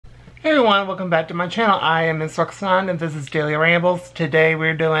Hey everyone, welcome back to my channel. I am Ms. Roxanne and this is Daily Rambles. Today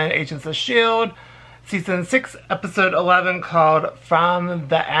we're doing Agents of S.H.I.E.L.D. Season 6, Episode 11 called From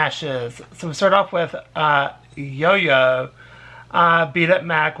the Ashes. So we start off with Yo-Yo beat up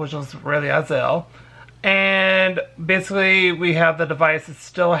Mac, which was really Azil. And basically we have the device that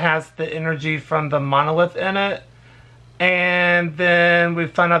still has the energy from the monolith in it. And then we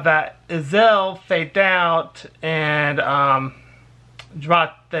find out that Azil faked out and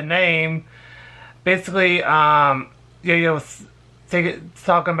dropped the name. Basically, Yo-Yo was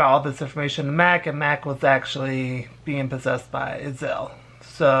talking about all this information to Mac, and Mac was actually being possessed by Azil.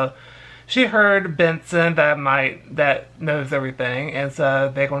 So she heard Benson that knows everything, and so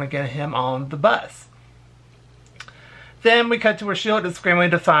they're going to get him on the bus. Then we cut to where S.H.I.E.L.D. is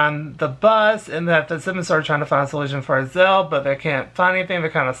scrambling to find the bus, and that the Simmons are trying to find a solution for Azil, but they can't find anything. They're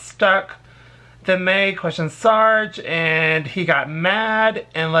kind of stuck. Then May questions Sarge, and he got mad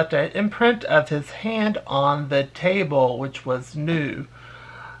and left an imprint of his hand on the table, which was new.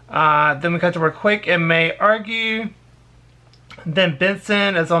 Then we cut to where Quick and May argue. Then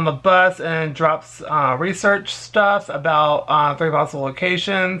Benson is on the bus and drops research stuff about 3 possible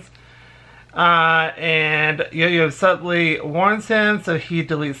locations. And Yo-Yo subtly warns him, so he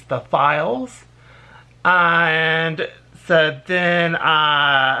deletes the files. And so then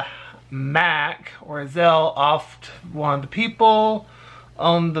Mac or Azil offed one of the people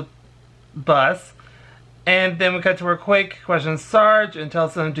on the bus. And then we cut to where Quake questions Sarge and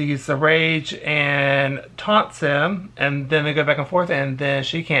tells him to use the rage and taunts him. And then they go back and forth, and then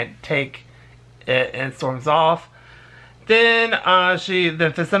she can't take it and storms off. Then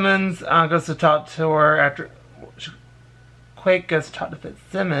Fitzsimmons goes to talk to her after Quake goes to talk to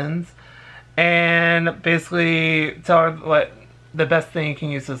Fitzsimmons and basically tell her what the best thing you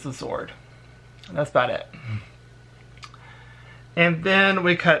can use is the sword. That's about it. And then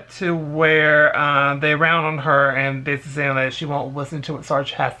we cut to where they round on her and basically saying that she won't listen to what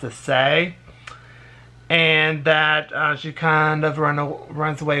Sarge has to say. And that she kind of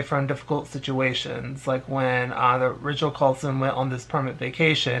runs away from difficult situations. Like when the original Coulson went on this permanent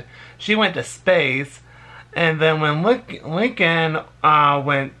vacation, she went to space. And then when Lincoln went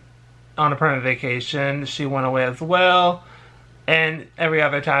on a permanent vacation, she went away as well. And every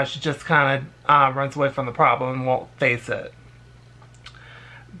other time she just kind of runs away from the problem and won't face it.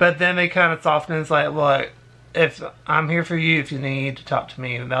 But then they kind of soften and it's like, look, if I'm here for you if you need to talk to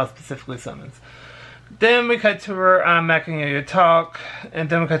me. And that was specifically Simmons. Then we cut to her Mac and Yo-Yo talk. And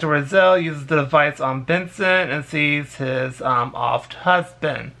then we cut to where Azil uses the device on Benson and sees his offed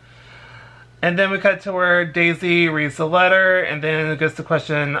husband. And then we cut to where Daisy reads the letter. And then it goes to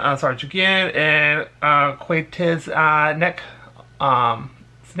question Sarge again. And quaked his neck.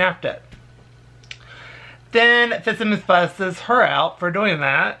 Snapped it. Then Fitzsimmons busts her out for doing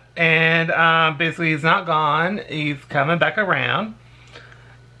that, and basically he's not gone, he's coming back around.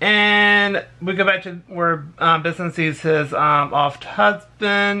 And we go back to where Benson sees his offed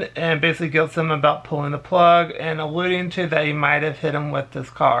husband and basically guilts him about pulling the plug and alluding to that he might have hit him with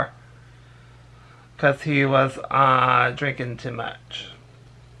his car because he was drinking too much.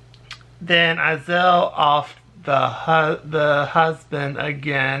 Then Azil offed the husband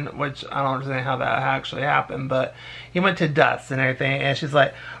again, which I don't understand how that actually happened, but he went to dust and everything, and she's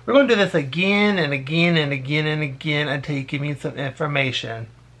like, we're going to do this again and again and again and again until you give me some information.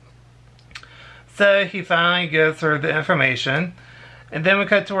 So he finally gives her the information, and then we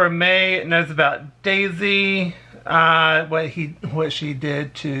cut to where May knows about Daisy, what she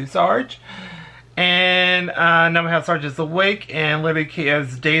did to Sarge. And now we have Sarge is awake and literally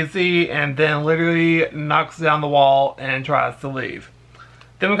KOs Daisy and then literally knocks down the wall and tries to leave.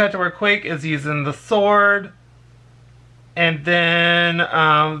 Then we cut to where Quake is using the sword. And then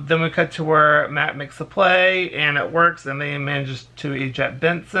we cut to where Matt makes a play and it works and they manages to eject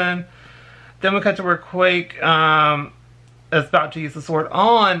Benson. Then we cut to where Quake is about to use the sword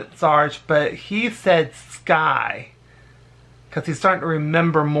on Sarge, but he said Sky. Because he's starting to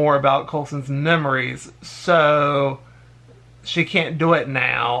remember more about Coulson's memories. So she can't do it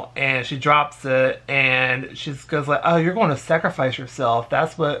now. And she drops it. And she goes like, oh, you're going to sacrifice yourself.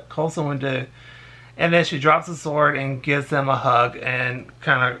 That's what Coulson would do. And then she drops the sword and gives him a hug. And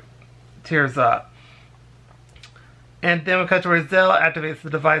kind of tears up. And then we cut to where Azil activates the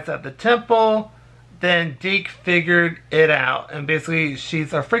device at the temple. Then Deke figured it out. And basically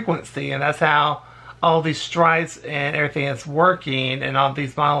she's a frequency. And that's how all these stripes and everything is working, and all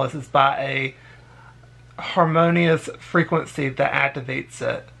these monoliths is by a harmonious frequency that activates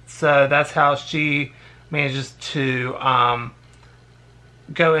it. So that's how she manages to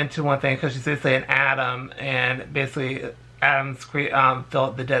go into one thing, because she's basically an atom, and basically atoms fill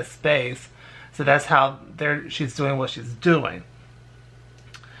up the dead space. So that's how she's doing what she's doing.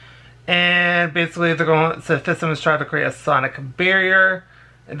 And basically they're going, so Fifth Element is trying to create a sonic barrier.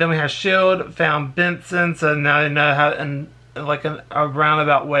 And then we have S.H.I.E.L.D. found Benson, so now they know how, in like a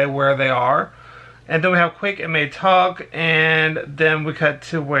roundabout way, where they are. And then we have Quake and May talk, and then we cut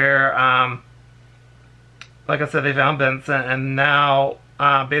to where, like I said, they found Benson, and now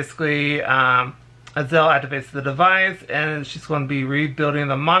basically Azelle activates the device, and she's going to be rebuilding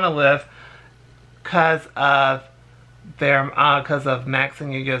the monolith because of Max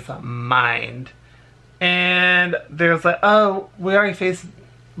and Yuga's mind. And there's like, oh, we already faced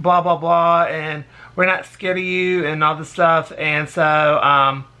blah blah blah, and we're not scared of you, and all this stuff. And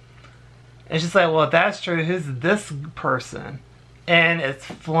so it's just like, well, if that's true, who's this person? And it's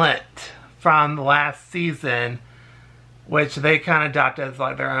Flint from last season, which they kind of adopted as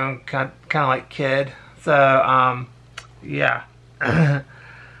like their own kind of like kid. So yeah.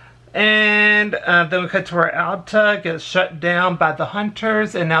 And then we cut to where Alta gets shut down by the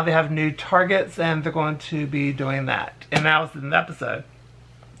hunters, and now they have new targets, and they're going to be doing that. And that was in the episode.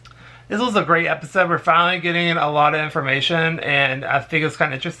 This was a great episode. We're finally getting a lot of information, and I think it's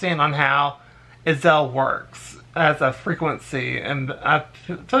kind of interesting on how Azelle works as a frequency, and I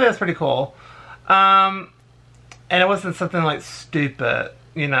feel like that's pretty cool. And it wasn't something like stupid,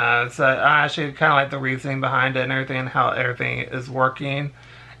 you know, so I actually kind of like the reasoning behind it and everything, and how everything is working,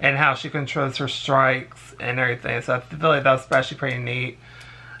 and how she controls her strikes and everything. So I feel like that was actually pretty neat.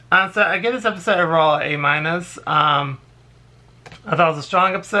 So I give this episode overall an A-. I thought it was a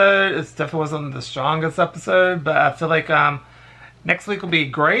strong episode. It definitely wasn't the strongest episode, but I feel like next week will be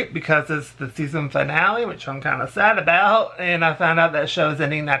great because it's the season finale, which I'm kind of sad about. And I found out that show is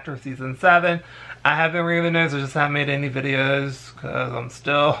ending after season 7. I haven't been reading the news. I just haven't made any videos because I'm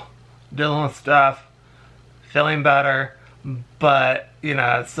still dealing with stuff, feeling better, but you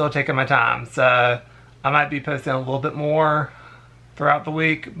know, it's still taking my time. So I might be posting a little bit more throughout the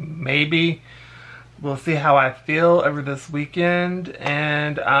week, maybe. We'll see how I feel over this weekend.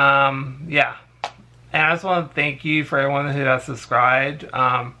 And yeah. And I just want to thank you for everyone who has subscribed.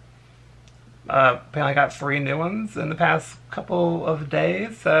 Apparently I got 3 new ones in the past couple of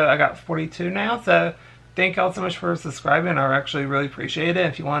days. So I got 42 now. So thank y'all so much for subscribing. I actually really appreciate it.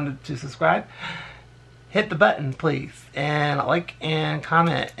 If you wanted to subscribe, hit the button, please. And like and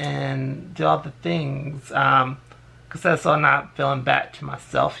comment and do all the things. Because I'm still not feeling back to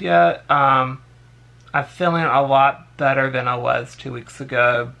myself yet. I'm feeling a lot better than I was 2 weeks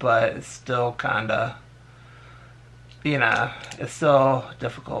ago, but it's still kind of, you know, it's still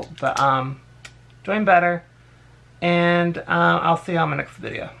difficult. But doing better, and I'll see you on my next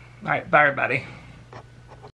video. Alright, bye everybody.